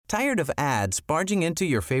Tired of ads barging into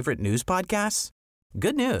your favorite news podcasts?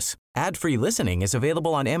 Good news. Ad-free listening is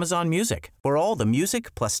available on Amazon Music for all the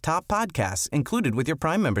music plus top podcasts included with your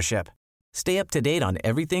Prime membership. Stay up to date on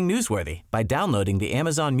everything newsworthy by downloading the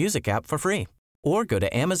Amazon Music app for free or go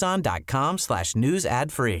to amazon.com/news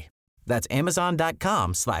ad free. That's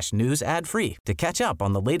amazon.com/news ad free to catch up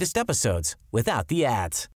on the latest episodes without the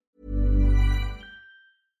ads.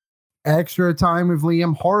 Extra Time with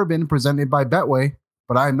Liam Horrobin presented by Betway,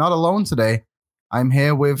 but I'm not alone today. I'm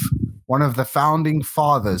here with one of the founding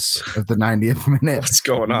fathers of the 90th minute. What's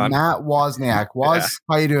going on? Matt Wozniak.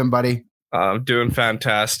 How you doing, buddy? I'm doing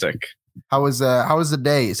fantastic. How was the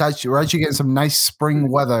day? We're actually getting some nice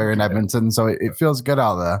spring weather in Edmonton, so it feels good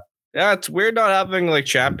out there. Yeah, it's weird not having like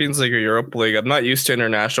Champions League or Europa League. I'm not used to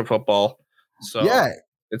international football, so yeah,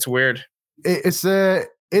 it's weird.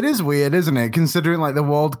 It is weird, isn't it? Considering like the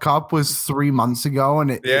World Cup was 3 months ago,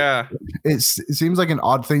 and it seems like an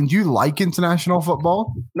odd thing. Do you like international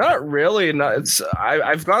football? Not really.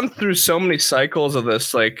 I've gone through so many cycles of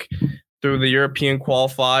this, like through the European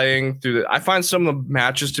qualifying. I find some of the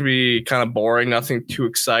matches to be kind of boring, nothing too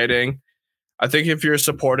exciting. I think if you're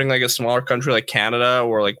supporting like a smaller country like Canada,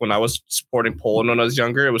 or like when I was supporting Poland when I was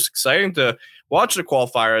younger, it was exciting to watch the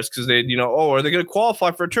qualifiers because they, are they going to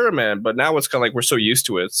qualify for a tournament? But now it's kind of like we're so used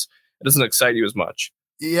to it, it doesn't excite you as much.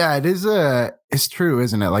 Yeah, it is. It's true,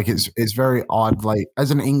 isn't it? Like it's very odd. Like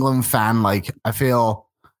as an England fan, like I feel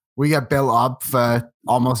we get built up for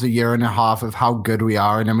almost a year and a half of how good we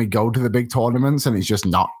are, and then we go to the big tournaments, and it's just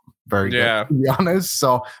not very good, to be honest.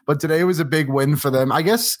 So, but today was a big win for them. I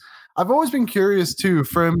guess I've always been curious too,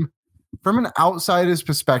 from an outsider's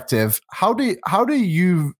perspective, how do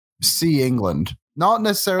you see England? Not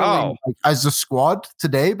necessarily like, as a squad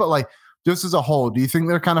today, but like just as a whole. Do you think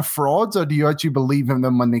they're kind of frauds, or do you actually believe in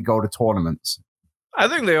them when they go to tournaments? I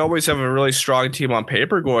think they always have a really strong team on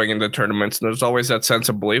paper going into tournaments, and there's always that sense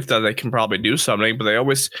of belief that they can probably do something, but they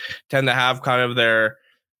always tend to have kind of their,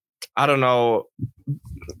 I don't know,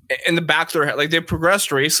 in the back of their head. Like they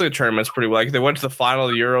progressed recently in tournaments pretty well. Like they went to the final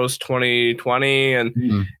of the Euros 2020, and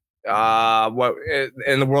in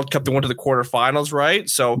the World Cup they went to the quarterfinals, right?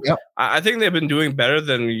 So yep. I think they've been doing better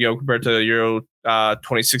than compared to Euro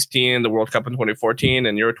 2016, the World Cup in 2014,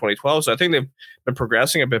 and Euro 2012. So I think they've been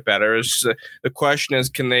progressing a bit better. It's just, the question is,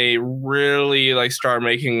 can they really like start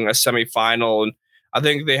making a semifinal? And I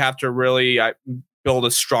think they have to really build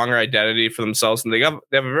a stronger identity for themselves, and they have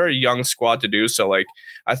a very young squad to do so. Like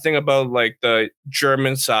I think about like the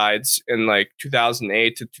German sides in like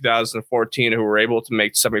 2008 to 2014 who were able to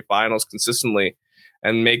make semifinals consistently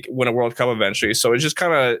and win a World Cup eventually. So it's just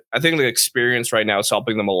kind of, I think the experience right now is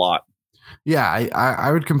helping them a lot. Yeah,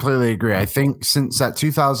 I would completely agree. I think since that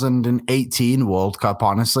 2018 World Cup,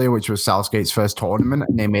 honestly, which was Southgate's first tournament,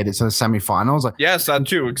 and they made it to the semifinals. Like, yes, that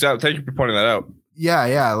too. Exactly. Thank you for pointing that out.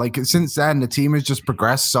 Yeah. Like since then, the team has just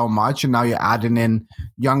progressed so much, and now you're adding in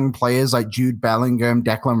young players like Jude Bellingham,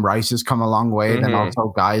 Declan Rice has come a long way, and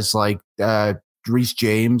also guys like Reece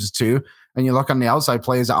James too. And you look on the outside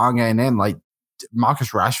players that aren't getting in, like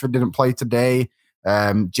Marcus Rashford didn't play today.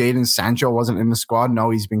 Jadon Sancho wasn't in the squad.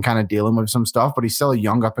 No, he's been kind of dealing with some stuff, but he's still a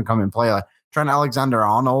young up and coming player. Like Trent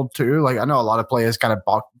Alexander-Arnold too. Like I know a lot of players kind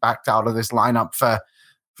of backed out of this lineup for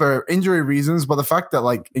injury reasons, but the fact that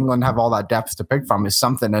like England have all that depth to pick from is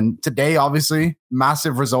something. And today, obviously,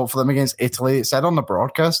 massive result for them against Italy. It said on the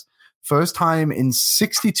broadcast, first time in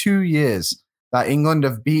 62 years that England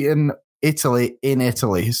have beaten Italy in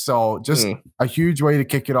Italy. So just a huge way to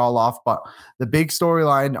kick it all off. But the big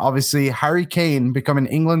storyline, obviously, Harry Kane becoming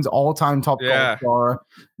England's all-time top goal scorer,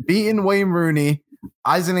 beating Wayne Rooney.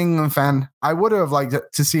 As an England fan, I would have liked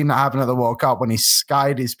to see that happen at the World Cup when he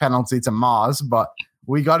skied his penalty to Mars, but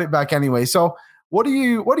we got it back anyway. So what do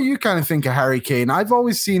you kind of think of Harry Kane? I've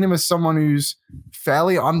always seen him as someone who's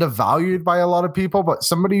fairly undervalued by a lot of people, but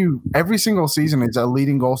somebody who every single season is a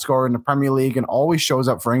leading goal scorer in the Premier League and always shows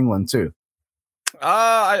up for England too.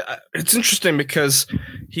 It's interesting because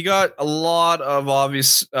he got a lot of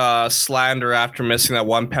obvious slander after missing that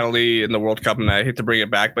one penalty in the World Cup, and I hate to bring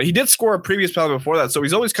it back, but he did score a previous penalty before that, so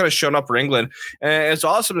he's always kind of shown up for England, and it's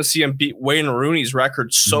awesome to see him beat Wayne Rooney's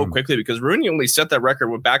record so quickly, because Rooney only set that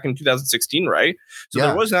record back in 2016, right? So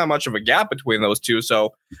there wasn't that much of a gap between those two.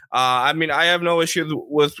 So I mean, I have no issue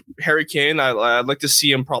with Harry Kane. I'd like to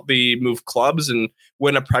see him probably move clubs and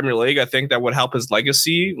win a Premier League. I think that would help his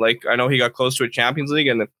legacy. Like, I know he got close to a Champions League,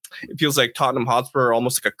 and it feels like Tottenham Hotspur are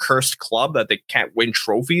almost like a cursed club that they can't win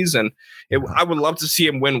trophies. And I would love to see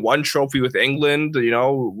him win one trophy with England, you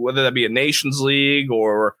know, whether that be a Nations League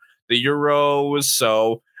or the Euros.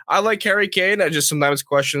 So I like Harry Kane. I just sometimes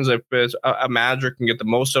questions if a manager can get the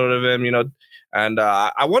most out of him. You know, And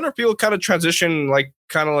I wonder if he'll kind of transition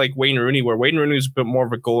kind of like Wayne Rooney, where Wayne Rooney is a bit more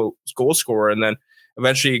of a goal scorer, and then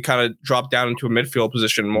eventually kind of drop down into a midfield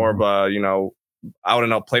position, more of a out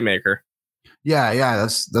and out playmaker. Yeah,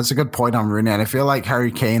 that's a good point on Rooney, and I feel like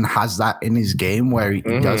Harry Kane has that in his game where he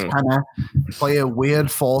does kind of play a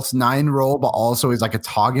weird false nine role, but also is like a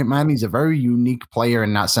target man. He's a very unique player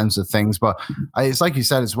in that sense of things. But it's like you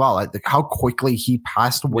said as well, like how quickly he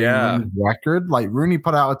passed Wayne Rooney's record. Like Rooney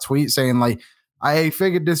put out a tweet saying like, I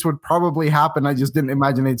figured this would probably happen. I just didn't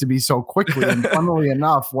imagine it to be so quickly. And funnily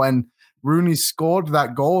enough, when Rooney scored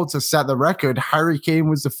that goal to set the record, Harry Kane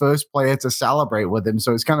was the first player to celebrate with him.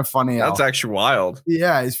 So it's kind of funny. That's actually wild.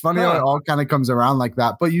 Yeah, it's funny how it all kind of comes around like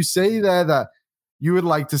that. But you say there that you would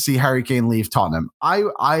like to see Harry Kane leave Tottenham. I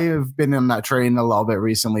have been on that train a little bit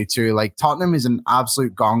recently too. Like Tottenham is an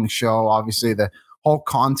absolute gong show. Obviously, the whole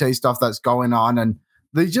Conte stuff that's going on, and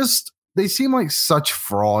they seem like such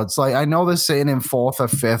frauds. Like I know they're sitting in 4th or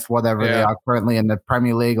 5th, whatever they are currently in the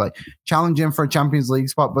Premier League, like challenging for a Champions League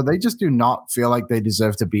spot, but they just do not feel like they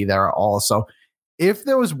deserve to be there at all. So if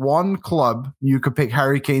there was one club you could pick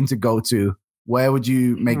Harry Kane to go to, where would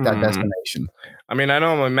you make that destination? I mean, I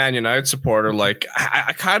know I'm a Man United supporter. Like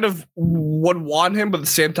I kind of would want him, but at the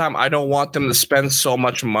same time, I don't want them to spend so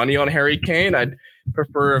much money on Harry Kane. I'd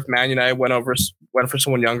prefer if Man United went for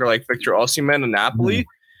someone younger like Victor Osimhen in Napoli.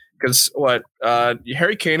 Because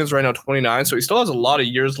Harry Kane is right now 29, so he still has a lot of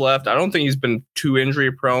years left. I don't think he's been too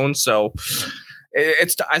injury prone. So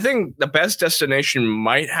I think the best destination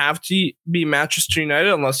might have to be Manchester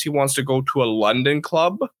United, unless he wants to go to a London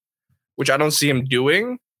club, which I don't see him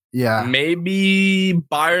doing. Yeah, maybe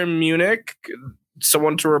Bayern Munich,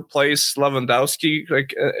 someone to replace Lewandowski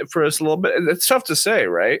for us a little bit. It's tough to say,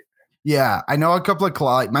 right? Yeah, I know a couple of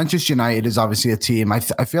like Manchester United is obviously a team. I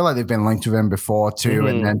feel like they've been linked with him before too,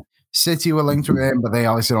 and then City were linked with him, but they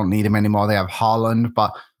obviously don't need him anymore. They have Haaland,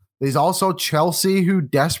 but there's also Chelsea who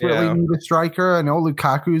desperately need a striker. I know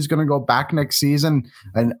Lukaku is going to go back next season,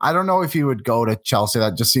 and I don't know if he would go to Chelsea.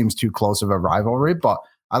 That just seems too close of a rivalry, but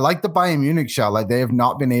I like the Bayern Munich show. Like they have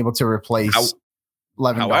not been able to replace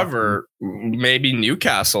Lewandowski. However, maybe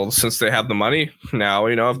Newcastle, since they have the money now,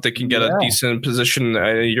 if they can get a decent position,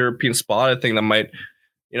 a European spot, I think that might,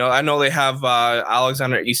 I know they have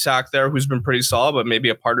Alexander Isak there, who's been pretty solid, but maybe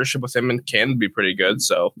a partnership with him and can be pretty good.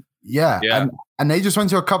 So yeah. And they just went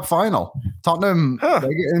to a cup final. Tottenham, they're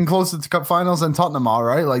getting closer to cup finals than Tottenham are,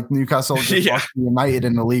 right? Like Newcastle just lost United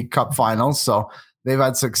in the League Cup finals, so they've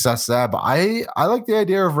had success there. But I like the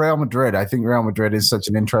idea of Real Madrid. I think Real Madrid is such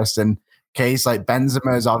an interesting case. Like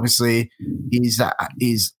Benzema is obviously he's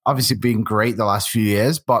obviously been great the last few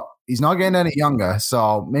years, but he's not getting any younger.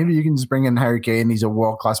 So maybe you can just bring in Harry Kane. He's a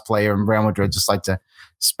world-class player, and Real Madrid just like to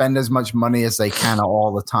spend as much money as they can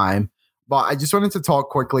all the time. But I just wanted to talk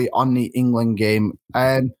quickly on the England game.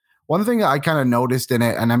 And one thing that I kind of noticed in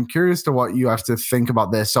it, and I'm curious to what you have to think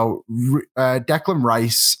about this. So Declan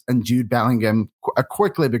Rice and Jude Bellingham are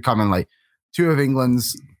quickly becoming like two of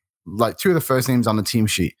the first names on the team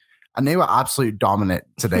sheet. And they were absolutely dominant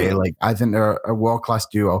today. Like I think they're a world-class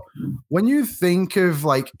duo. When you think of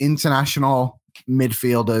like international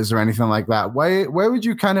midfielders or anything like that, where would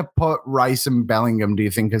you kind of put Rice and Bellingham, do you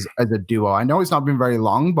think, as a duo? I know it's not been very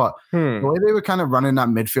long, but the way they were kind of running that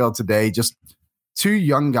midfield today, just two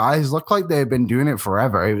young guys, looked like they've been doing it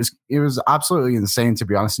forever. It was absolutely insane, to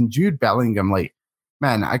be honest. And Jude Bellingham, like,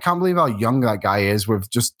 man, I can't believe how young that guy is with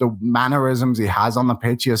just the mannerisms he has on the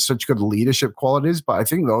pitch. He has such good leadership qualities, but I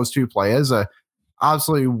think those two players are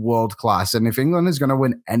absolutely world-class. And if England is going to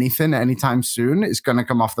win anything anytime soon, it's going to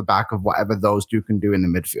come off the back of whatever those two can do in the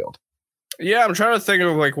midfield. Yeah, I'm trying to think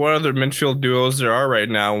of like what other midfield duos there are right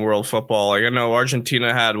now in world football. Like I know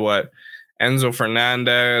Argentina had Enzo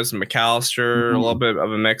Fernandez, McAllister, a little bit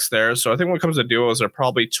of a mix there. So I think when it comes to duos, they're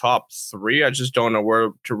probably top 3. I just don't know where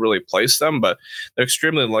to really place them, but they're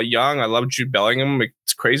extremely young. I love Jude Bellingham.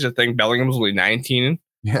 It's crazy to think Bellingham's only 19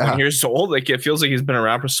 years old. Like it feels like he's been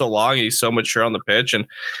around for so long. He's so mature on the pitch, and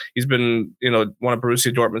he's been, one of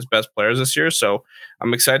Borussia Dortmund's best players this year. So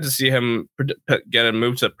I'm excited to see him get a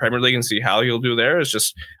move to the Premier League and see how he'll do there. It's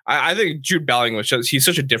just, I think Jude Bellingham, he's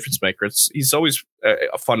such a difference maker. He's always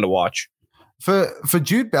fun to watch. For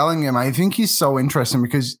Jude Bellingham, I think he's so interesting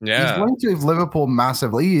because he's linked with Liverpool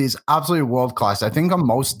massively. He is absolutely world-class. I think on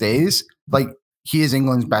most days, like, he is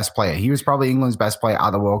England's best player. He was probably England's best player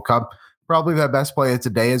at the World Cup, probably their best player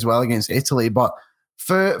today as well against Italy. But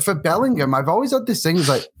for Bellingham, I've always had this thing, is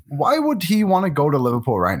like, why would he want to go to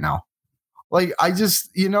Liverpool right now? Like, I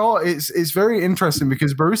just, it's very interesting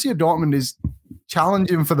because Borussia Dortmund is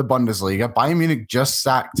challenging for the Bundesliga. Bayern Munich just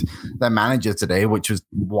sacked their manager today, which was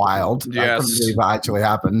wild. Yes. I couldn't believe that actually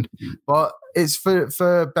happened. But it's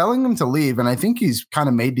for Bellingham to leave, and I think he's kind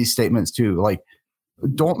of made these statements too. Like,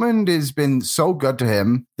 Dortmund has been so good to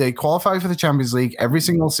him. They qualify for the Champions League every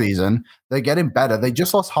single season. They're getting better. They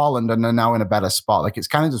just lost Haaland and they're now in a better spot. Like, it's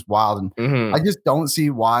kind of just wild. And I just don't see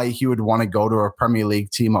why he would want to go to a Premier League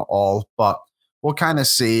team at all. But we'll kind of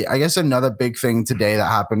see. I guess another big thing today that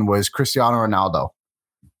happened was Cristiano Ronaldo.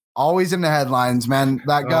 Always in the headlines, man.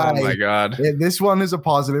 That guy. Oh my God. This one is a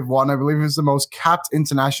positive one. I believe it's the most capped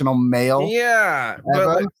international male. Yeah.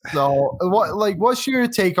 Ever. So what's your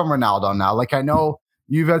take on Ronaldo now? Like, I know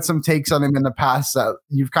you've had some takes on him in the past that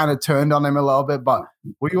you've kind of turned on him a little bit, but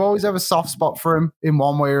will you always have a soft spot for him in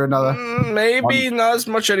one way or another? Maybe not as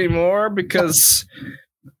much anymore, because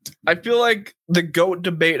I feel like the GOAT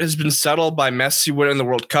debate has been settled by Messi winning the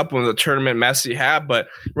World Cup when the tournament Messi had. But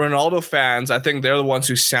Ronaldo fans, I think they're the ones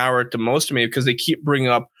who sour it the most to me, because they keep bringing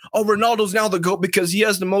up, oh, Ronaldo's now the GOAT because he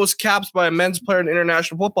has the most caps by a men's player in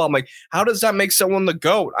international football. I'm like, how does that make someone the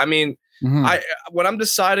GOAT? I mean, when I'm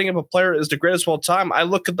deciding if a player is the greatest of all time, I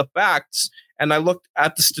look at the facts and I look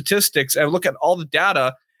at the statistics and I look at all the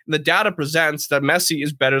data. And the data presents that Messi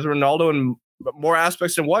is better than Ronaldo in more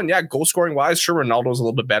aspects than one. Yeah, goal scoring wise, sure, Ronaldo's a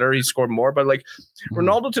little bit better. He scored more, but like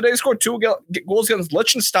Ronaldo today scored 2 goals against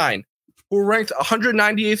Liechtenstein, who were ranked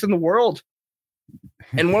 198th in the world,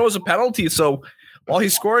 and one was a penalty. So while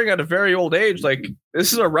he's scoring at a very old age, like,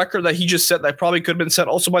 this is a record that he just set that probably could have been set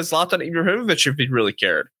also by Zlatan Ibrahimovic if he really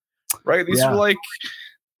cared. Right? These are like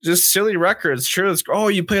just silly records. Sure,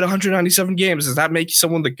 you played 197 games. Does that make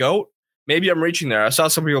someone the GOAT? Maybe I'm reaching there. I saw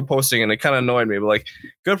some people posting and it kind of annoyed me, but like,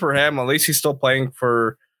 good for him. At least he's still playing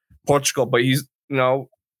for Portugal. But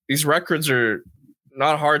these records are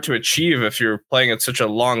not hard to achieve if you're playing at such a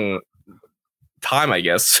long time, I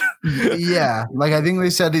guess. Yeah. Like, I think they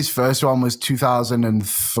said his first one was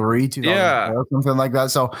 2003, 2004, something like that.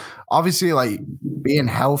 So obviously, like, being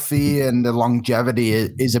healthy and the longevity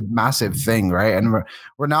is a massive thing, right? And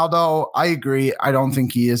Ronaldo, I agree. I don't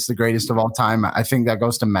think he is the greatest of all time. I think that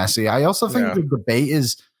goes to Messi. I also think the debate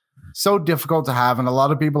is so difficult to have, and a lot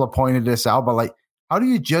of people have pointed this out, but like, how do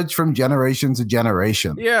you judge from generation to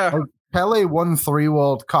generation? Yeah. Like, Pele won 3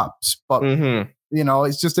 World Cups, but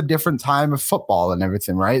it's just a different time of football and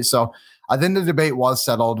everything, right? So I think the debate was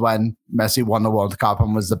settled when Messi won the World Cup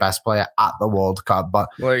and was the best player at the World Cup. But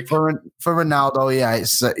like, for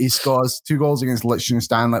Ronaldo, he scores 2 goals against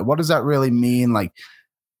Liechtenstein. Like, what does that really mean? Like,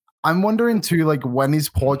 I'm wondering too, like, when is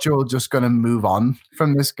Portugal just going to move on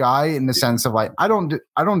from this guy, in the sense of, like, I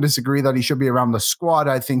don't disagree that he should be around the squad.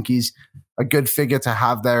 I think he's a good figure to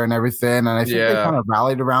have there and everything. And I think they kind of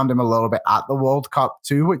rallied around him a little bit at the World Cup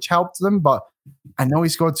too, which helped them. But I know he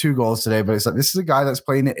scored 2 goals today, but it's like, this is a guy that's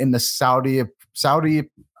playing it in the Saudi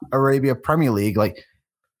Arabia Premier League. Like,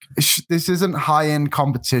 this isn't high-end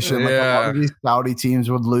competition. Like, a lot of these Saudi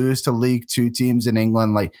teams would lose to League 2 teams in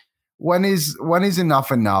England. Like, when is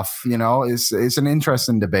enough? It's an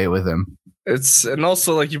interesting debate with him. And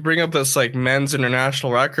also, like, you bring up this like men's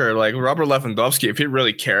international record, like Robert Lewandowski, if he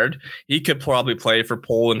really cared, he could probably play for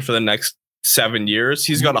Poland for the next 7 years.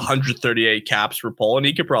 He's got 138 caps for Poland.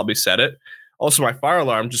 He could probably set it. Also, my fire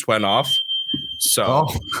alarm just went off, so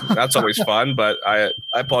that's always fun. But I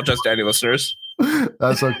apologize to any listeners.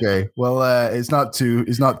 That's okay. Well, it's not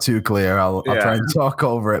too clear. I'll try and talk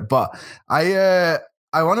over it. But I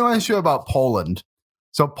want to ask you about Poland.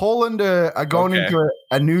 So Poland are going into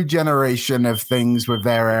a new generation of things with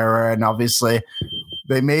their era, and obviously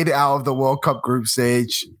they made it out of the World Cup group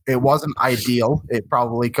stage. It wasn't ideal. It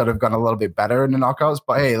probably could have gone a little bit better in the knockouts,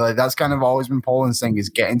 but hey, like, that's kind of always been Poland's thing, is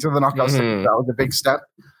getting to the knockouts. That was a big step.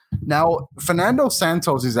 Now, Fernando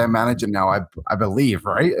Santos is their manager now, I believe,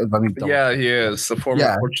 right? Yeah, he is, the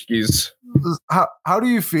former Portuguese. How do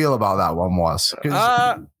you feel about that one, Was?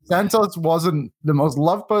 Because Santos wasn't the most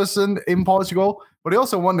loved person in Portugal, but he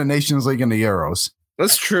also won the Nations League and the Euros.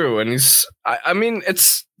 That's true. And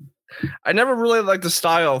I never really liked the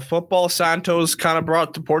style of football Santos kind of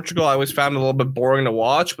brought to Portugal. I always found it a little bit boring to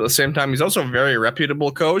watch, but at the same time, he's also a very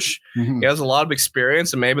reputable coach. He has a lot of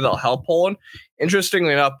experience, and maybe that'll help Poland.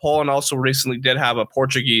 Interestingly enough, Poland also recently did have a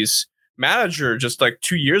Portuguese manager just like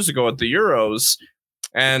 2 years ago at the Euros,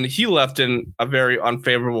 and he left in a very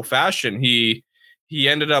unfavorable fashion. He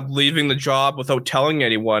ended up leaving the job without telling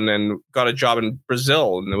anyone and got a job in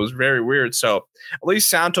Brazil, and it was very weird. So at least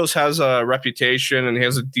Santos has a reputation and he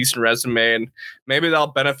has a decent resume, and maybe that'll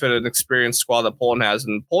benefit an experienced squad that Poland has.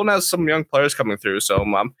 And Poland has some young players coming through, so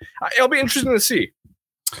it'll be interesting to see.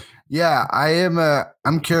 Yeah,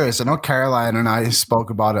 I'm curious. I know Caroline and I spoke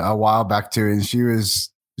about it a while back too, and she was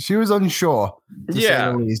unsure, to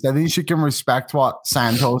say the least. I think she can respect what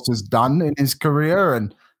Santos has done in his career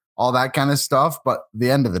and all that kind of stuff. But at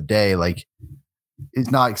the end of the day, like,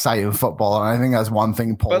 it's not exciting football. And I think that's one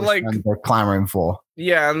thing Polish fans are clamoring for.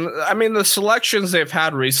 Yeah, and I mean, the selections they've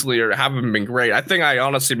had recently haven't been great. I think I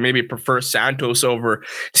honestly maybe prefer Santos over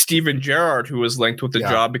Steven Gerrard, who was linked with the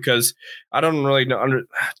job, because I don't really know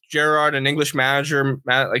Gerrard, an English manager,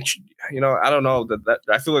 like, you know, I don't know that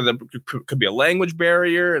I feel like there could be a language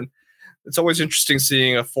barrier, and it's always interesting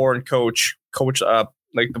seeing a foreign coach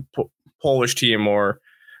like the Polish team, or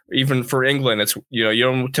even for England. It's, you know, you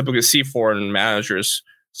don't typically see foreign managers,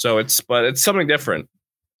 but it's something different.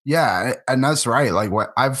 Yeah, and that's right. Like,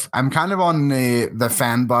 I'm kind of on the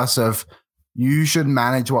fan bus of you should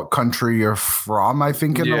manage what country you're from. I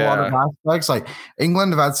think in a lot of aspects, like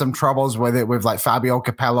England have had some troubles with it. With like Fabio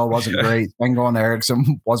Capello wasn't great, Sven-Göran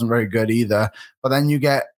Eriksson wasn't very good either. But then you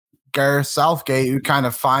get Gareth Southgate, who kind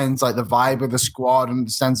of finds like the vibe of the squad,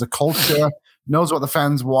 understands the culture, knows what the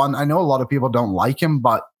fans want. I know a lot of people don't like him,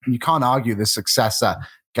 but you can't argue the success that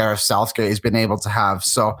Gareth Southgate has been able to have.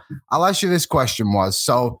 So I'll ask you this question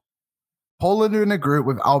so Poland are in a group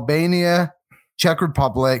with Albania, Czech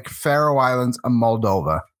Republic, Faroe Islands, and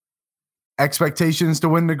Moldova. Expectations to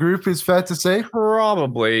win the group is fair to say?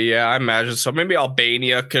 Probably, yeah, I imagine so. Maybe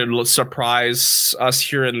Albania could surprise us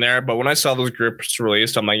here and there, but when I saw those groups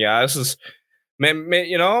released, I'm like, yeah, this is,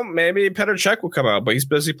 you know, maybe Petr Cech will come out, but he's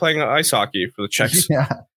busy playing ice hockey for the Czechs. Yeah.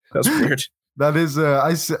 That's weird. That is,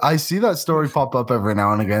 I see that story pop up every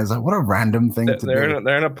now and again. It's like, what a random thing to do.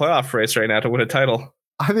 They're in a playoff race right now to win a title.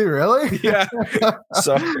 Are they really? Yeah.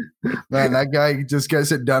 So, man, that guy just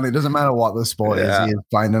gets it done. It doesn't matter what the sport is. He is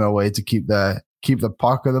finding a way to keep the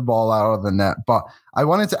puck or the ball out of the net. But I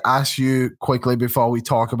wanted to ask you quickly before we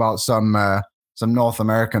talk about some North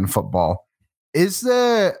American football. Is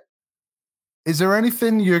there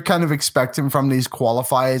anything you're kind of expecting from these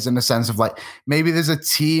qualifiers, in the sense of like maybe there's a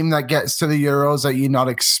team that gets to the Euros that you're not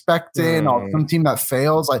expecting, or some team that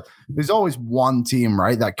fails? Like, there's always one team,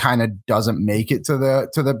 right, that kind of doesn't make it to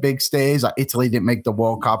the big stage. Like Italy didn't make the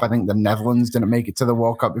World Cup. I think the Netherlands didn't make it to the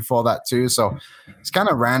World Cup before that too. So it's kind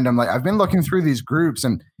of random. Like, I've been looking through these groups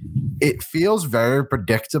and it feels very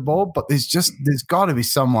predictable, but there's got to be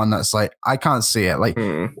someone that's like, I can't see it. Like,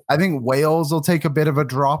 I think Wales will take a bit of a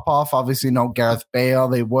drop off. Obviously, no Gareth Bale.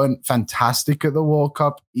 They weren't fantastic at the World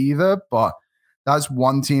Cup either, but that's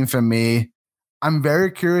one team for me. I'm very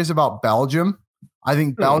curious about Belgium. I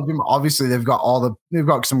think Belgium, obviously, they've got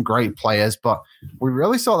some great players, but we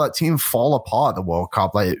really saw that team fall apart at the World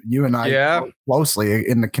Cup. Like, you and I closely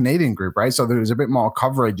in the Canadian group, right? So there was a bit more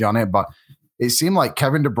coverage on it, but it seemed like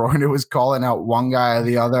Kevin De Bruyne was calling out one guy or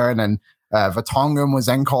the other, and then Vertonghen was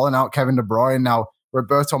then calling out Kevin De Bruyne. Now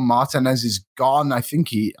Roberto Martinez is gone. I can't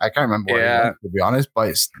remember what he went, to be honest, but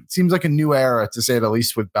it seems like a new era, to say the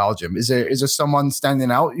least, with Belgium. Is there someone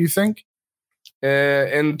standing out, you think?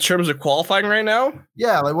 In terms of qualifying right now?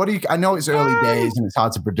 Yeah, like I know it's early days and it's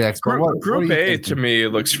hard to predict, but Group A to me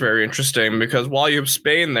looks very interesting, because while you have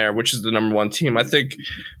Spain there, which is the number one team, I think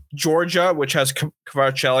Georgia, which has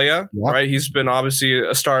Kvaratskhelia, right? He's been obviously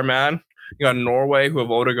a star man. You got Norway, who have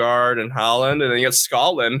Odegaard and Haaland, and then you got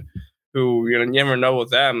Scotland, who, you never know with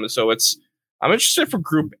them. So I'm interested for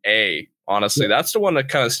Group A, honestly. That's the one that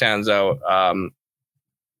kind of stands out.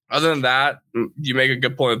 Other than that, you make a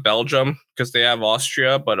good point with Belgium because they have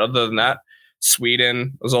Austria, but other than that,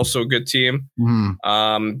 Sweden is also a good team.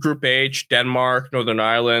 Group H, Denmark, Northern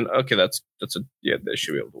Ireland. Okay, they should be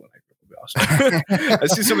able to win. Awesome. I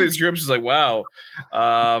see some of these groups, it's like, wow.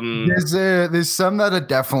 There's some that are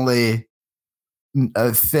definitely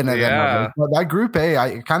thinner than others. But that Group A,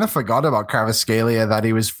 I kind of forgot about Kvaratskhelia, that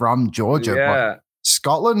he was from Georgia. But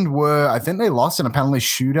Scotland I think they lost in a penalty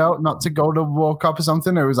shootout not to go to World Cup or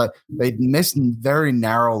something. It was like they missed very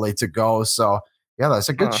narrowly to go. So yeah, that's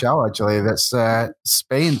a good show, actually. That's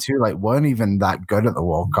Spain too. Like, weren't even that good at the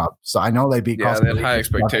World Cup. So I know they beat. Yeah, they had high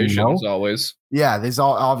expectations always. Yeah, there's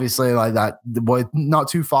obviously like that. We're not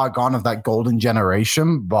too far gone of that golden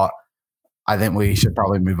generation, but I think we should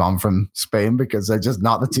probably move on from Spain because they're just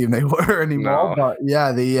not the team they were anymore. No. But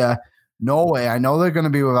yeah, the Norway, I know they're going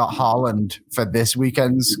to be without Haaland for this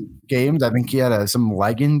weekend's games. I think he had some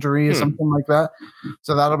leg injury or something like that.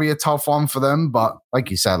 So that'll be a tough one for them. But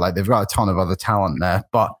like you said, like, they've got a ton of other talent there.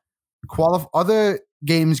 But other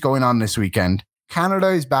games going on this weekend, Canada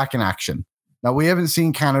is back in action. Now, we haven't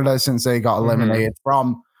seen Canada since they got eliminated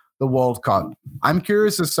from the World Cup. I'm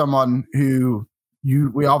curious as someone who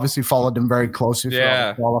we obviously followed them very closely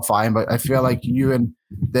throughout qualifying, but I feel like you and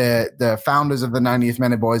the founders of the 90th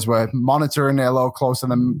Minute Boys were monitoring it a little closer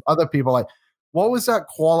than other people. Like, what was that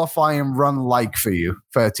qualifying run like for you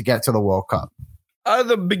to get to the World Cup?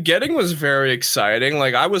 The beginning was very exciting.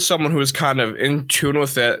 Like, I was someone who was kind of in tune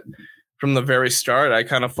with it from the very start. I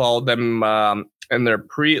kind of followed them in their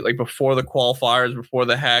before the qualifiers, before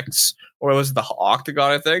the Hex, or it was the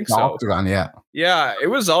Octagon, I think. Octagon, yeah. Yeah, it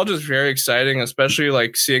was all just very exciting, especially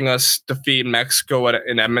like seeing us defeat Mexico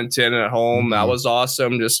in Edmonton at home. Mm-hmm. That was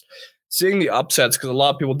awesome. Just seeing the upsets, because a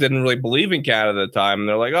lot of people didn't really believe in Canada at the time. And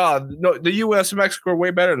they're like, oh, no, the U.S. and Mexico are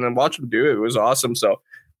way better. And then watch them do it. It was awesome. So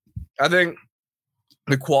I think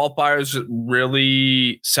the qualifiers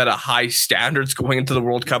really set a high standards going into the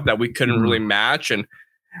World Cup that we couldn't really match. And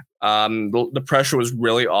the pressure was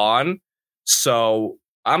really on. So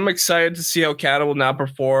I'm excited to see how Canada will now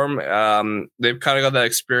perform. They've kind of got that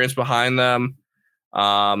experience behind them.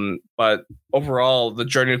 But overall, the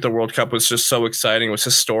journey to the World Cup was just so exciting. It was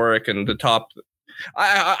historic, and the top.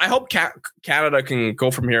 I hope Canada can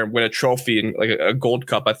go from here and win a trophy and like a gold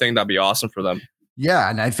cup. I think that'd be awesome for them. Yeah,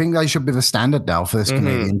 and I think that should be the standard now for this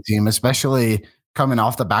Canadian team, especially coming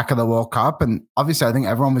off the back of the World Cup. And obviously, I think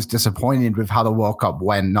everyone was disappointed with how the World Cup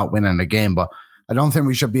went, not winning a game. But I don't think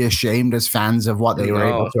we should be ashamed as fans of what they were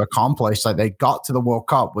able to accomplish. Like, they got to the World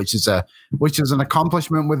Cup, which is an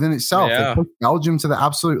accomplishment within itself. Yeah. They pushed Belgium to the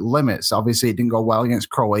absolute limits. Obviously, it didn't go well against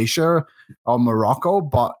Croatia or Morocco,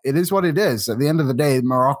 but it is what it is. At the end of the day,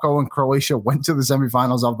 Morocco and Croatia went to the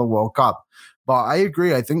semifinals of the World Cup. But I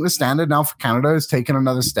agree. I think the standard now for Canada is taking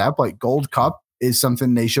another step. Like, Gold Cup is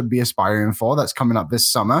something they should be aspiring for. That's coming up this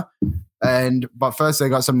summer. But first, they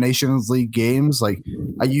got some Nations League games. Like,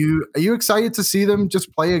 are you excited to see them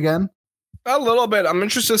just play again? A little bit. I'm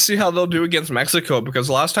interested to see how they'll do against Mexico, because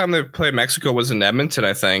the last time they played Mexico was in Edmonton,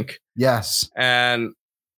 I think. Yes. And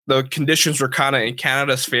the conditions were kind of in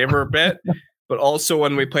Canada's favor a bit. But also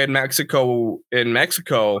when we played Mexico in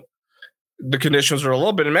Mexico, the conditions were a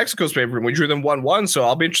little bit in Mexico's favor, and we drew them 1-1. So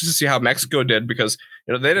I'll be interested to see how Mexico did, because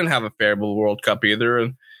they didn't have a favorable World Cup either.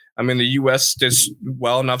 And I mean, the U.S. did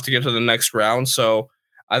well enough to get to the next round. So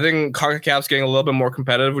I think CONCACAF's getting a little bit more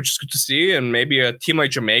competitive, which is good to see. And maybe a team like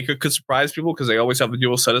Jamaica could surprise people, because they always have the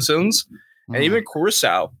dual citizens. And even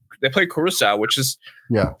Curacao. They play Curacao, which is...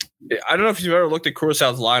 Yeah. I don't know if you've ever looked at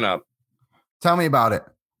Curaçao's lineup. Tell me about it.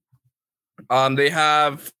 They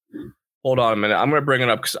have... Hold on a minute. I'm going to bring it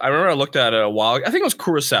up, because I remember I looked at it a while. I think it was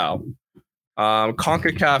Curacao.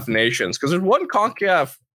 CONCACAF nations. Because there's one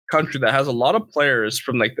CONCACAF country that has a lot of players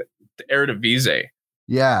from like the Eredivisie.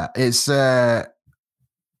 Yeah, it's I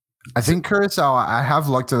think Curacao, I have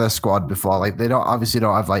looked at their squad before. Like, they don't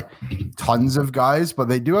have like tons of guys, but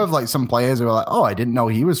they do have like some players who are like, oh, I didn't know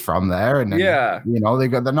he was from there. And then,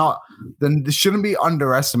 they shouldn't be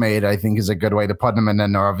underestimated, I think, is a good way to put them. And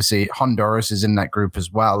then obviously Honduras is in that group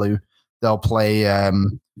as well, who they'll play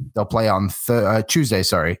on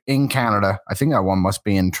Tuesday, in Canada. I think that one must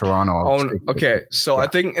be in Toronto. Oh, okay. So yeah. I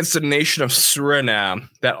think it's the nation of Suriname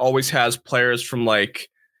that always has players from like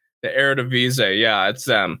the Eredivisie. Yeah, it's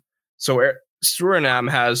them. So Suriname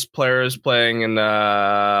has players playing in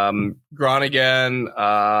Groningen.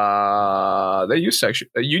 They used to actually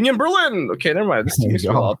Union Berlin. Okay, never mind. This team is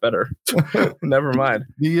a lot better. Never mind.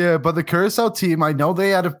 Yeah, but the Curacao team, I know they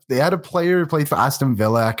had a player who played for Aston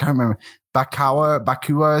Villa. I can't remember.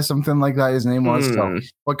 Bakua, something like that. His name was. So,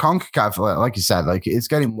 but CONCACAF, like you said, like it's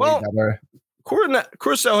getting way better.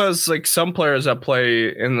 Curacao has like some players that play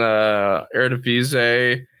in the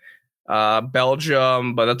Eredivisie,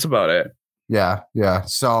 Belgium, but that's about it. Yeah.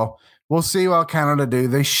 So we'll see what Canada do.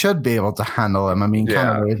 They should be able to handle them. I mean,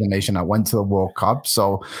 Canada is a nation that went to the World Cup,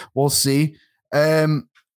 so we'll see.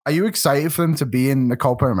 Are you excited for them to be in the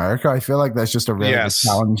Copa America? I feel like that's just a really good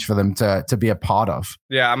challenge for them to be a part of.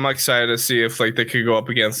 Yeah, I'm excited to see if like they could go up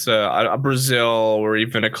against a Brazil or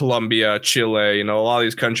even a Colombia, Chile. A lot of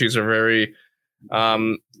these countries are very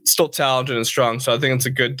still talented and strong. So I think it's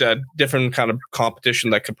a good different kind of competition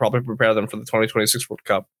that could probably prepare them for the 2026 World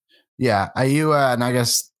Cup. Yeah. Are you, and I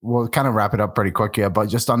guess we'll kind of wrap it up pretty quick here, but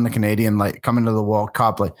just on the Canadian, like coming to the World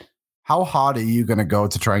Cup, like how hard are you going to go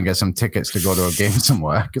to try and get some tickets to go to a game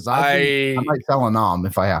somewhere? Because I might sell an arm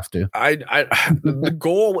if I have to. The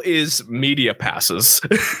goal is media passes.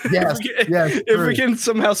 Yes. If we can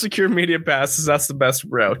somehow secure media passes, that's the best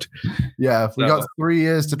route. Yeah. We got 3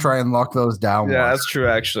 years to try and lock those down. Yeah, that's true,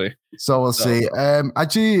 actually. So we'll see.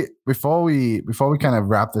 Actually, before we kind of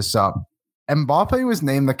wrap this up, Mbappe was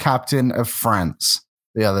named the captain of France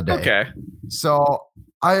the other day. Okay. So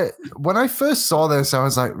when I first saw this, I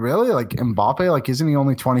was like, really? Like Mbappe? Like, isn't he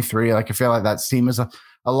only 23? Like, I feel like that team is a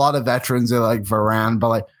lot of veterans, like Varane. But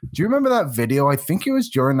like, do you remember that video? I think it was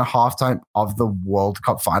during the halftime of the World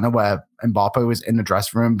Cup final where Mbappe was in the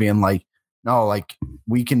dressing room being like, no, like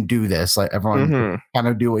we can do this. Like everyone kind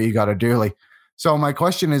of do what you got to do. Like, so my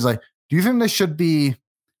question is like, do you think there should be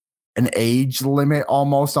an age limit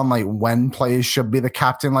almost on like when players should be the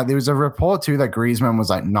captain? Like there was a report too that Griezmann was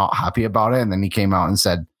like not happy about it. And then he came out and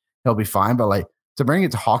said he'll be fine. But like to bring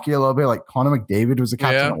it to hockey a little bit, like Connor McDavid was the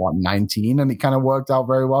captain at 19 and it kind of worked out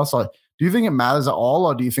very well. So like, do you think it matters at all?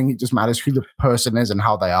 Or do you think it just matters who the person is and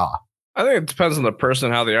how they are? I think it depends on the person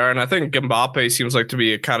and how they are. And I think Mbappe seems like to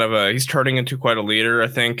be he's turning into quite a leader. I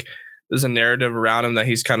think there's a narrative around him that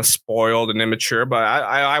he's kind of spoiled and immature, but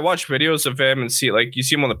I watch videos of him and see, like, you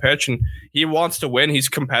see him on the pitch and he wants to win. He's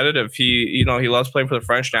competitive. He loves playing for the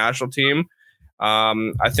French national team.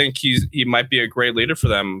 I think he might be a great leader for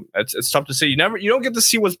them. It's tough to say. You don't get to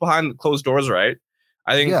see what's behind closed doors, right?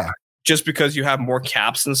 I think just because you have more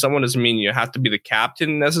caps than someone doesn't mean you have to be the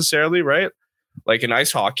captain necessarily, right? Like in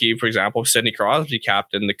ice hockey, for example, Sidney Crosby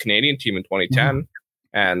captained the Canadian team in 2010,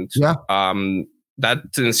 and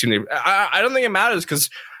that didn't seem to. I don't think it matters because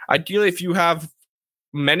ideally, if you have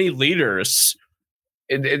many leaders,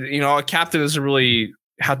 a captain doesn't really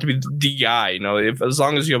have to be the guy. As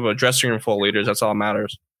long as you have a dressing room full of leaders, that's all that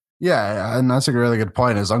matters. Yeah, and that's a really good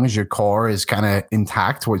point. As long as your core is kind of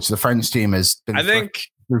intact, which the French team has been. I think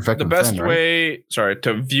the best way,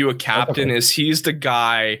 to view a captain is he's the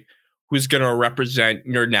guy who's going to represent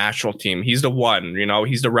your national team. He's the one,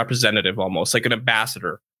 he's the representative, almost like an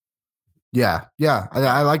ambassador. Yeah.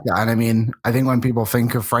 I like that. And I mean, I think when people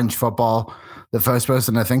think of French football, the first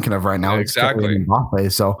person they're thinking of right now is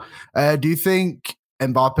Mbappe. So do you think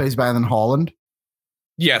Mbappe is better than Haaland?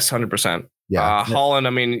 Yes, 100%. Yeah. Haaland, I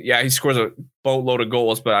mean, he scores a boatload of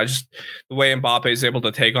goals, but the way Mbappe is able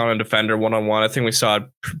to take on a defender one-on-one, I think we saw it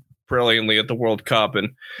brilliantly at the World Cup. And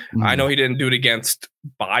I know he didn't do it against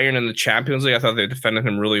Bayern in the Champions League. I thought they defended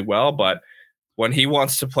him really well, but when he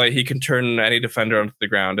wants to play, he can turn any defender onto the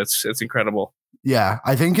ground. It's incredible. Yeah,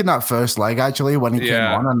 I think in that first leg, actually, when he came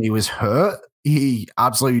on and he was hurt, he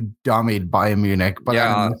absolutely dummied Bayern Munich. But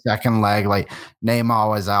then in the second leg, like Neymar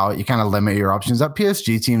was out, you kind of limit your options. That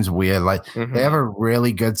PSG team's weird. Like they have a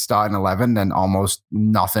really good starting 11 and almost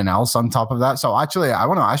nothing else on top of that. So actually, I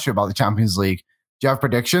want to ask you about the Champions League. Do you have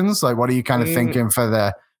predictions? Like, what are you kind of thinking for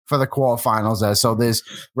the quarterfinals there? So there's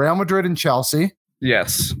Real Madrid and Chelsea.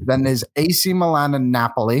 Yes. Then there's AC Milan and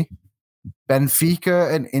Napoli,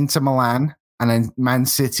 Benfica and Inter Milan, and then Man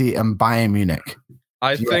City and Bayern Munich.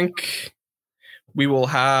 I think we will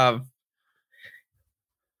have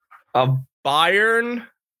a Bayern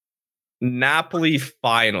Napoli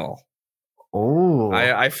final. Oh,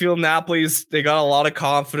 I feel they got a lot of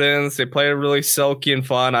confidence. They play really silky and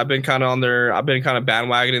fun. I've been kind of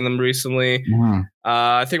bandwagoning them recently.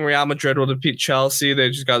 I think Real Madrid will defeat Chelsea. They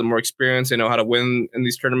just got more experience. They know how to win in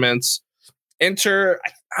these tournaments. Inter,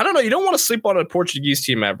 I don't know. You don't want to sleep on a Portuguese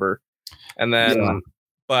team ever. And then,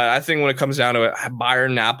 but I think when it comes down to it,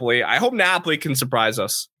 Bayern, Napoli, I hope Napoli can surprise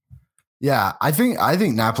us. Yeah, I think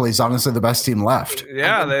Napoli is honestly the best team left.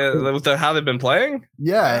 Yeah, with how they've been playing.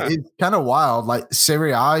 Yeah, it's kind of wild. Like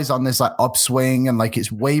Serie A is on this like upswing, and like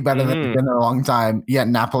it's way better than it's been in a long time. Yet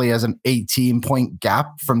Napoli has an 18-point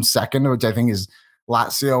gap from second, which I think is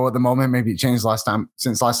Lazio at the moment. Maybe it changed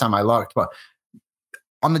since last time I looked. But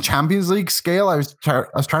on the Champions League scale, I was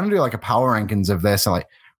trying to do like a power rankings of this, and like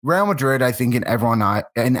Real Madrid, I think in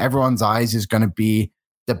everyone's eyes is going to be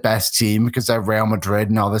the best team because they're Real Madrid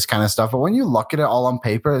and all this kind of stuff. But when you look at it all on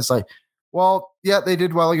paper, it's like, well, yeah, they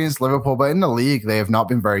did well against Liverpool, but in the league, they have not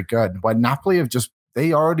been very good. When Napoli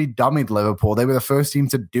they already dummied Liverpool. They were the first team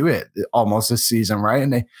to do it almost this season, right?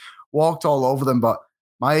 And they walked all over them. But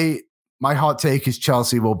my hot take is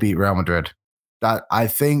Chelsea will beat Real Madrid. That I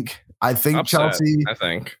think Upset, Chelsea.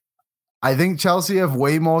 I think Chelsea have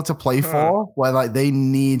way more to play for, where like they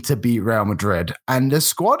need to beat Real Madrid. And the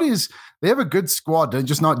squad they have a good squad. They're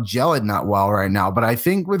just not gelling that well right now. But I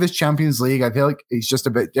think with this Champions League, I feel like it's just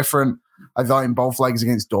a bit different. I thought in both legs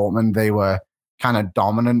against Dortmund, they were kind of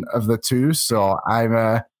dominant of the two. So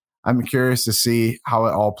I'm curious to see how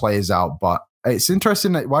it all plays out. But it's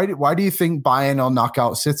interesting. Why do you think Bayern will knock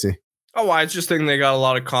out City? Oh, I just think they got a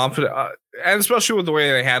lot of confidence, and especially with the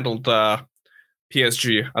way they handled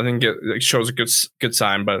PSG, I think it shows a good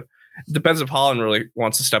sign. But it depends if Haaland really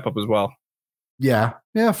wants to step up as well. Yeah,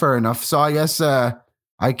 fair enough. So I guess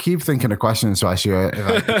I keep thinking of questions, so we're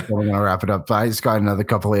going to wrap it up. But I just got another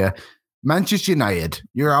couple here. Manchester United.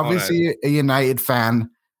 You're obviously a United fan.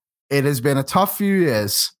 It has been a tough few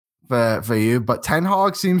years for you, but Ten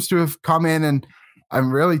Hag seems to have come in and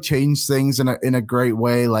really changed things in a great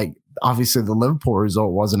way. Like obviously the Liverpool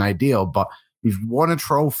result wasn't ideal, but you've won a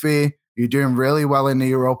trophy. You're doing really well in the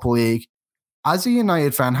Europa League. As a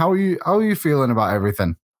United fan, how are you feeling about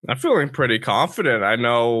everything? I'm feeling pretty confident. I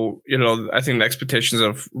know, I think the expectations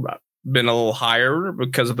have been a little higher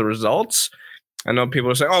because of the results. I know people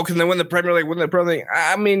are saying, "Oh, can they win the Premier League? Win the Premier League?"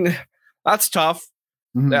 I mean, that's tough.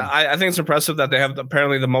 Mm-hmm. I think it's impressive that they have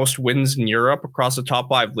apparently the most wins in Europe across the top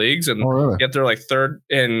 5 leagues, and yet they're like third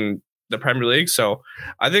in the Premier League. So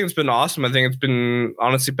I think it's been awesome. I think it's been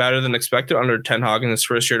honestly better than expected under Ten Hag in his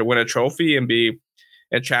first year to win a trophy and be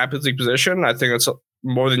in Champions League position. I think that's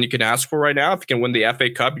more than you can ask for right now. If you can win the FA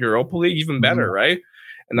Cup, Europa League, even better, right?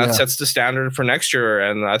 And that sets the standard for next year.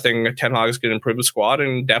 And I think Ten Hag is going to improve the squad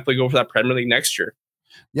and definitely go for that Premier League next year.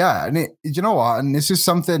 Yeah, and you know what? And this is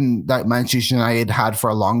something that Manchester United had for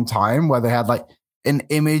a long time, where they had like an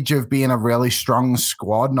image of being a really strong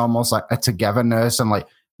squad and almost like a togetherness, and like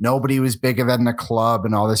nobody was bigger than the club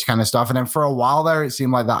and all this kind of stuff. And then for a while there, it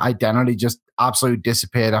seemed like that identity just absolutely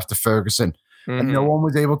disappeared after Ferguson, and no one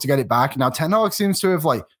was able to get it back. Now Ten Hag seems to have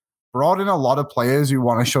like brought in a lot of players who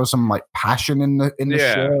want to show some like passion in the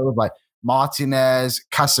show, with like Martinez,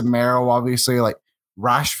 Casemiro, obviously, like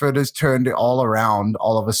Rashford has turned it all around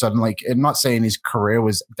all of a sudden. Like, I'm not saying his career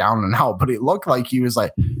was down and out, but it looked like he was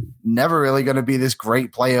like never really going to be this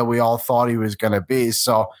great player we all thought he was going to be.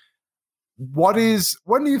 So when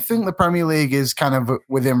do you think the Premier League is kind of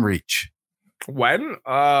within reach? When?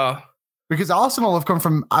 Because Arsenal have come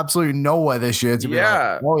from absolutely nowhere this year to be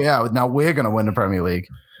like, oh yeah, now we're going to win the Premier League.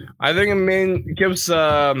 I think, it gives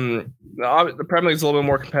the Premier League's a little bit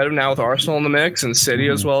more competitive now with Arsenal in the mix, and City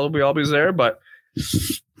as well will be always there, but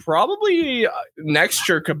probably next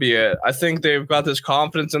year could be it. I think they've got this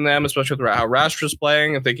confidence in them, especially with how Rashford's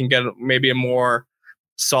playing. If they can get maybe a more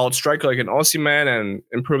solid striker like an Osimhen and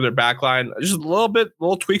improve their back line, just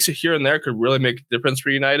little tweaks here and there could really make a difference for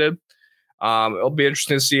United. It'll be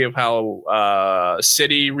interesting to see how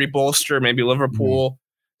City rebolster, maybe Liverpool.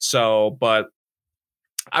 So, but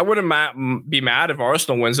I wouldn't be mad if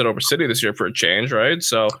Arsenal wins it over City this year for a change, right?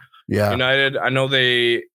 So, United, I know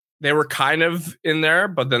they were kind of in there,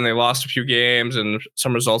 but then they lost a few games and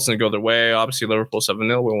some results didn't go their way. Obviously, Liverpool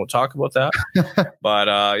 7-0. We won't talk about that. But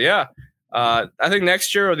I think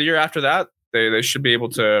next year or the year after that, they should be able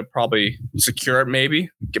to probably secure it,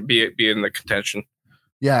 maybe be in the contention.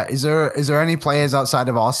 Yeah, is there any players outside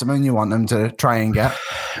of Osimhen you want them to try and get?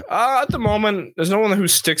 At the moment, there's no one who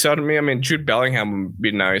sticks out to me. I mean, Jude Bellingham would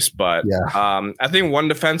be nice, but I think one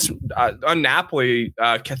defense on Napoli,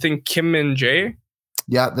 I think Kim Min-jae.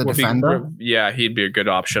 Yeah, the defender. He'd be a good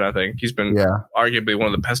option. I think he's been arguably one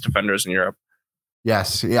of the best defenders in Europe.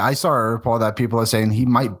 Yes, yeah, I saw a report that people are saying he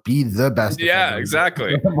might be the best. Yeah,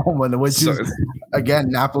 exactly. At the moment, which is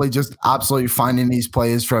again Napoli just absolutely finding these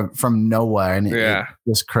players from nowhere, and it's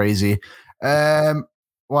just crazy.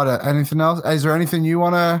 Anything else? Is there anything you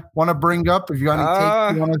want to bring up? If you got any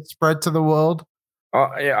takes you want to spread to the world?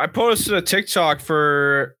 I posted a TikTok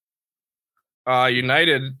for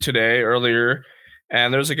United today earlier,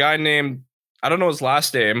 and there's a guy named, I don't know his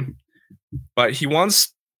last name, but he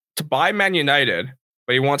wants to buy Man United,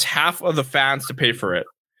 but he wants half of the fans to pay for it.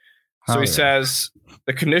 So he says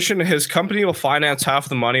the condition, his company will finance half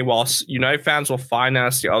the money, while United fans will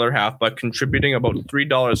finance the other half by contributing about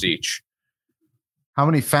 $3 each. How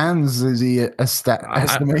many fans is he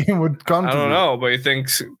estimating would contribute? I don't know, but he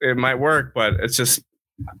thinks it might work, but it's just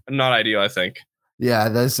not ideal, I think. Yeah,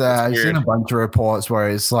 there's I've seen a bunch of reports where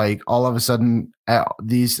it's like all of a sudden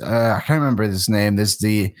these I can't remember his name. There's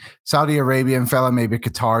the Saudi Arabian fella, maybe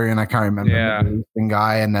Qatari, and I can't remember the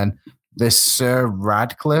guy, and then this Sir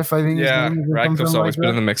Radcliffe, I think. Yeah, Radcliffe's always been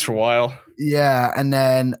in the mix for a while. Yeah, and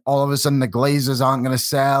then all of a sudden the Glazers aren't going to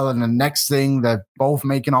sell, and the next thing they're both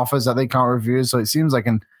making offers that they can't refuse. So it seems like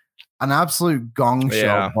an absolute gong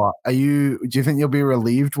show. But do you think you'll be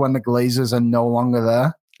relieved when the Glazers are no longer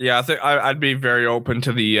there? Yeah, I think I'd be very open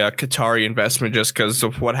to the Qatari investment just because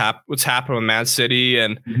of what's happened with Man City,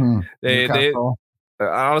 and they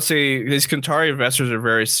honestly, these Qatari investors are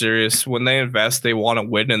very serious. When they invest, they want to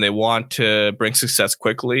win and they want to bring success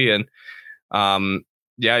quickly. And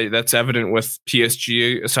that's evident with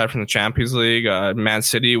PSG aside from the Champions League, Man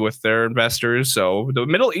City with their investors. So the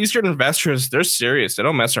Middle Eastern investors, they're serious. They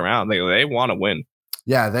don't mess around. They want to win.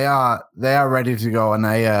 Yeah, they are ready to go,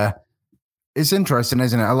 and it's interesting,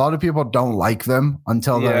 isn't it? A lot of people don't like them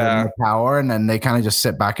until they're in the power, and then they kind of just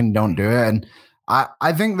sit back and don't do it. And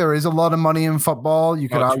I think there is a lot of money in football. You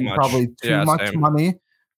could argue probably too much money,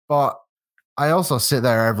 but I also sit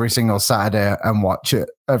there every single Saturday and watch it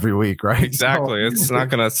every week, right? Exactly. So, it's not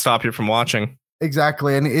going to stop you from watching.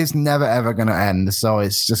 Exactly. And it is never, ever going to end. So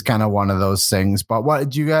it's just kind of one of those things. But what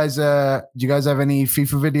do you guys have any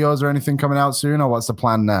FIFA videos or anything coming out soon, or what's the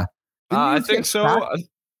plan there? I think so.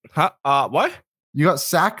 What? You got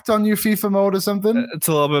sacked on your FIFA mode or something? It's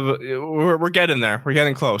a little bit. We're getting there. We're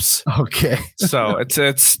getting close. Okay. So it's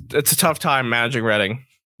a tough time managing Reading.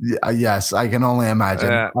 Yes, I can only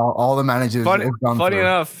imagine. All the managers. Funny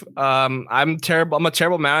enough, I'm terrible. I'm a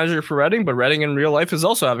terrible manager for Reading, but Reading in real life is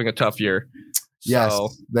also having a tough year. Yes,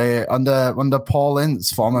 they under Paul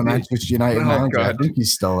Ince, former Manchester United manager. God. I think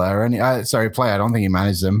he's still there. And I don't think he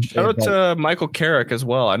managed them. Shout out to Michael Carrick as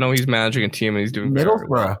well. I know he's managing a team and he's doing Middlesbrough.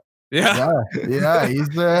 Well. Yeah.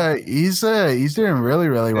 He's doing really,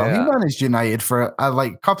 really well. Yeah. He managed United for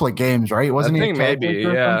like a couple of games, right? Wasn't he? I think maybe.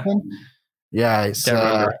 Yeah. Yeah. It's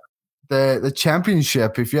the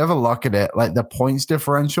championship. If you ever look at it, like the points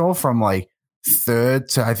differential from like third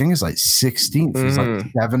to I think it's like 16th is like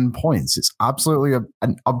 7 points. It's absolutely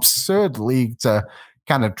an absurd league to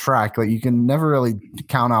kind of track. Like you can never really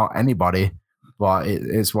count out anybody. But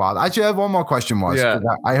it's wild. Actually, I have one more question.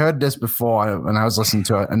 I heard this before when I was listening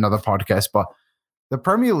to another podcast, but the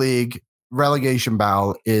Premier League relegation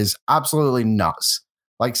battle is absolutely nuts.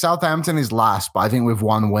 Like Southampton is last, but I think with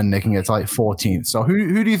one win, they can get to like 14th. So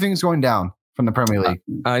who do you think is going down from the Premier League?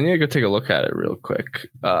 I need to go take a look at it real quick.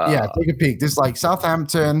 Take a peek. There's like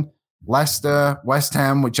Southampton, Leicester, West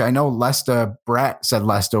Ham, which I know Brett said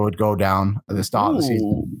Leicester would go down at the start of the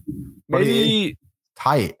season. Maybe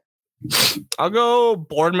tight. I'll go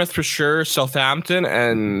Bournemouth for sure, Southampton,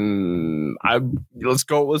 and let's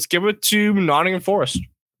give it to Nottingham Forest.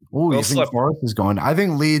 Oh, you think Forest is going? I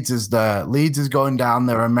think Leeds is going down.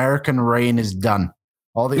 Their American reign is done.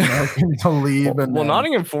 All the Americans will leave. Well,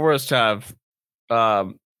 Nottingham Forest have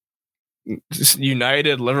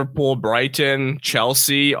United, Liverpool, Brighton,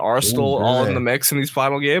 Chelsea, Arsenal, all in the mix in these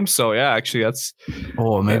final games. So yeah, actually that's.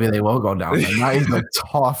 Oh, maybe they will go down. That is a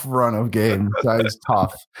tough run of games. That is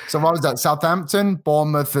tough. So what was that? Southampton,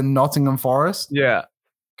 Bournemouth, and Nottingham Forest. Yeah.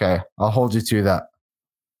 Okay, I'll hold you to that.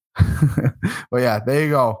 But yeah, there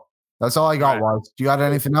you go. That's all I got. Right. Was. Do you got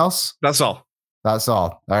anything else? That's all.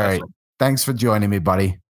 All right. Thanks for joining me,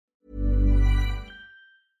 buddy.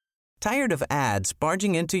 Tired of ads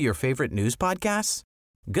barging into your favorite news podcasts?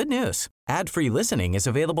 Good news. Ad-free listening is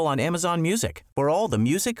available on Amazon Music for all the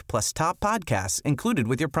music plus top podcasts included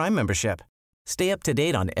with your Prime membership. Stay up to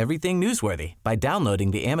date on everything newsworthy by downloading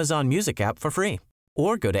the Amazon Music app for free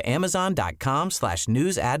or go to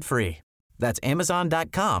amazon.com/news ad free. That's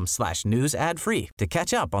amazon.com/news ad free to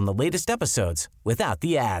catch up on the latest episodes without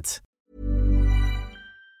the ads.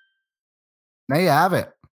 There you have it.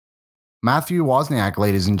 Matthew Wozniak,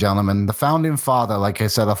 ladies and gentlemen, the founding father, like I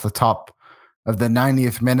said off the top of the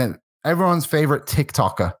 90th minute, everyone's favorite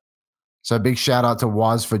TikToker. So a big shout out to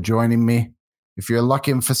Woz for joining me. If you're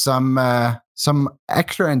looking for some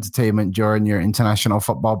extra entertainment during your international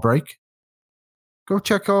football break, go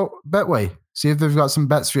check out Betway. See if they've got some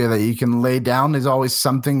bets for you that you can lay down. There's always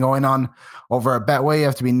something going on over at Betway. You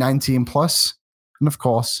have to be 19 plus. And of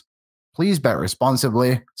course, please bet responsibly.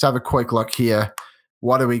 Let's have a quick look here.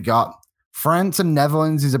 What do we got? France and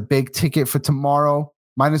Netherlands is a big ticket for tomorrow.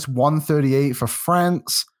 Minus 138 for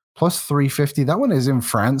France, plus 350. That one is in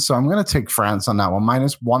France, so I'm going to take France on that one.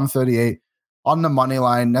 Minus 138 on the money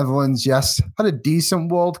line. Netherlands, yes, had a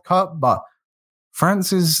decent World Cup, but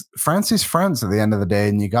France is France at the end of the day,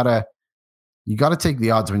 and you gotta take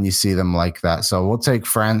the odds when you see them like that. So we'll take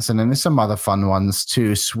France, and then there's some other fun ones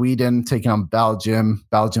too. Sweden taking on Belgium.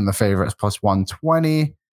 Belgium the favorites, plus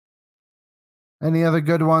 120. Any other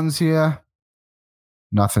good ones here?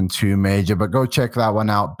 Nothing too major, but go check that one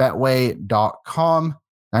out. Betway.com,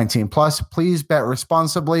 19 plus. Please bet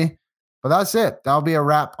responsibly. But that's it. That'll be a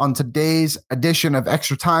wrap on today's edition of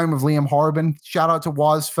Extra Time with Liam Horban. Shout out to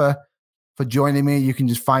Woz for joining me. You can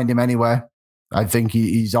just find him anywhere. I think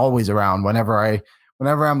he's always around. Whenever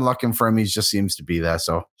I'm looking for him, he just seems to be there.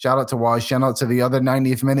 So shout out to Woz. Shout out to the other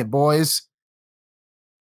 90th minute boys.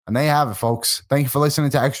 And there you have it, folks. Thank you for listening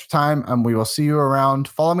to Extra Time, and we will see you around.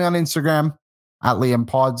 Follow me on Instagram at Liam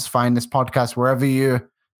Pods. Find this podcast wherever you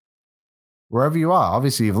are.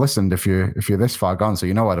 Obviously, you've listened if you're this far gone, so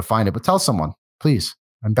you know where to find it. But tell someone, please.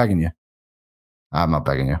 I'm begging you. I'm not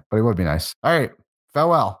begging you, but it would be nice. All right.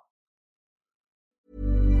 Farewell.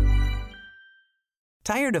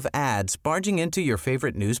 Tired of ads barging into your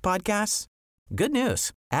favorite news podcasts? Good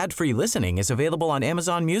news. Ad-free listening is available on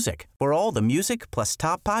Amazon Music for all the music plus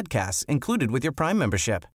top podcasts included with your Prime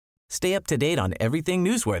membership. Stay up to date on everything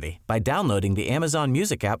newsworthy by downloading the Amazon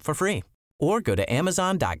Music app for free or go to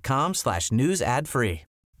amazon.com/news ad free.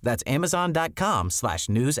 That's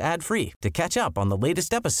amazon.com/news ad free to catch up on the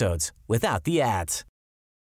latest episodes without the ads.